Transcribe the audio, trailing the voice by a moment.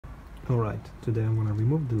Alright, today I'm gonna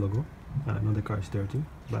remove the logo. I know the car is dirty,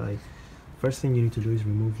 but first thing you need to do is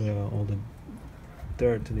remove all the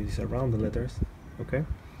dirt that is around the letters, okay?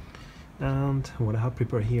 And what I have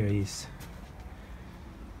prepared here is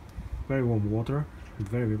very warm water,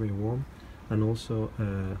 very warm, and also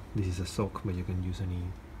this is a sock, but you can use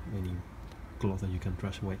any cloth that you can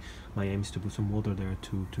trash away. My aim is to put some water there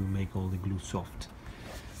to make all the glue soft.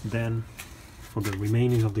 Then for the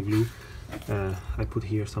remaining of the glue, I put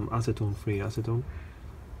here some acetone-free acetone.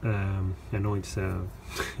 I know it's an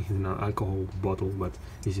alcohol bottle, but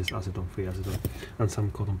it's just acetone-free acetone, and some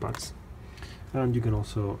cotton pads. And you can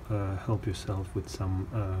also help yourself with some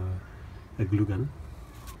a glue gun.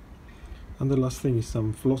 And the last thing is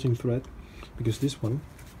some flossing thread, because this one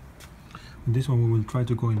we will try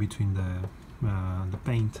to go in between the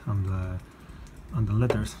paint and the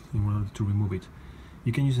letters in order to remove it.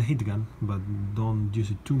 You can use a heat gun, but don't use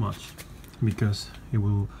it too much, because it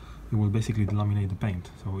will basically delaminate the paint.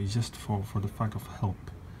 So it's just for the fact of help.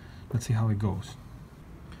 Let's see how it goes.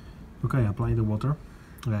 Okay, apply the water.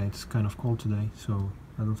 It's kind of cold today, so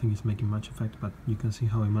I don't think it's making much effect, but you can see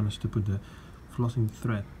how I managed to put the flossing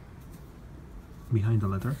thread behind the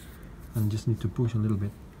letter, and just need to push a little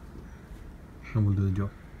bit and we'll do the job.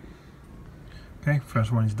 Okay,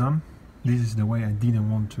 first one is done. This is the way I didn't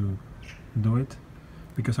want to do it,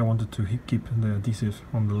 because I wanted to keep the adhesive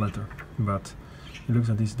on the letter, but it looks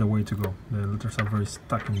like this is the way to go. The letters are very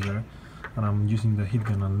stuck in there, and I'm using the heat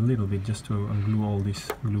gun a little bit just to unglue all this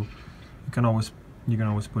glue. You can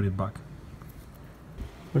always put it back.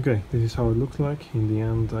 Okay, this is how it looks like. In the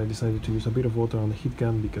end, I decided to use a bit of water on the heat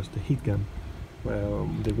gun, because the heat gun,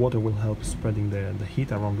 the water will help spreading the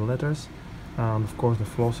heat around the letters, and of course the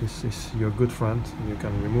floss is your good friend. You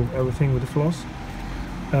can remove everything with the floss.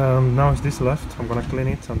 Now is this left. I'm gonna clean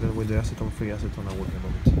it, and then with the acetone-free acetone I will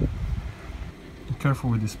remove it. Be careful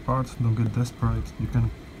with this part, don't get desperate. You can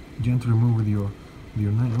gently remove with your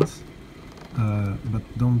nails, but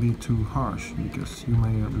don't be too harsh, because you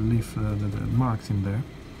may leave the marks in there.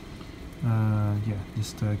 Yeah,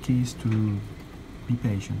 just key is to be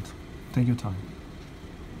patient. Take your time.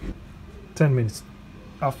 10 minutes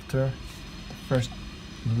after the first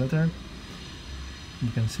letter, you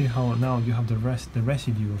can see how now you have the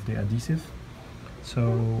residue of the adhesive. So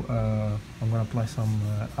I'm gonna apply some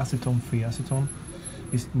acetone-free acetone.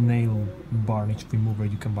 It's nail varnish remover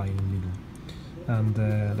you can buy in Lidl.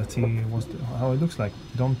 And let's see how it looks like.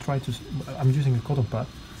 Don't try to. I'm using a cotton pad,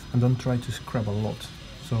 and don't try to scrub a lot,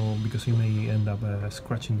 so because you may end up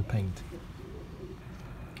scratching the paint.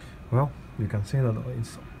 Well, you can see that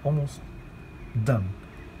it's almost done.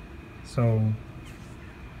 So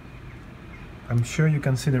I'm sure you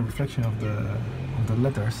can see the reflection of the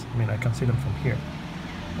letters. I mean, I can see them from here.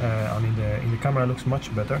 I mean, in the camera it looks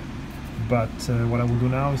much better. But what I will do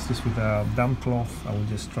now is just with a damp cloth, I will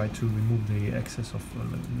just try to remove the excess of.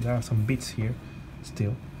 There are some bits here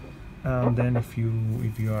still. And then if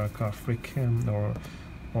you are a car freak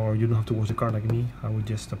or you don't have to wash the car like me, I will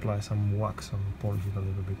just apply some wax and polish it a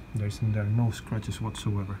little bit. There are no scratches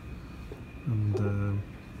whatsoever, and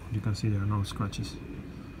you can see there are no scratches.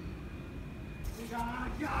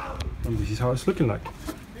 And this is how it's looking like.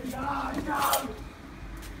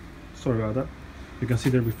 Sorry about that. You can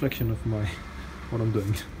see the reflection of what I'm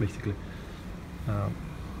doing, basically.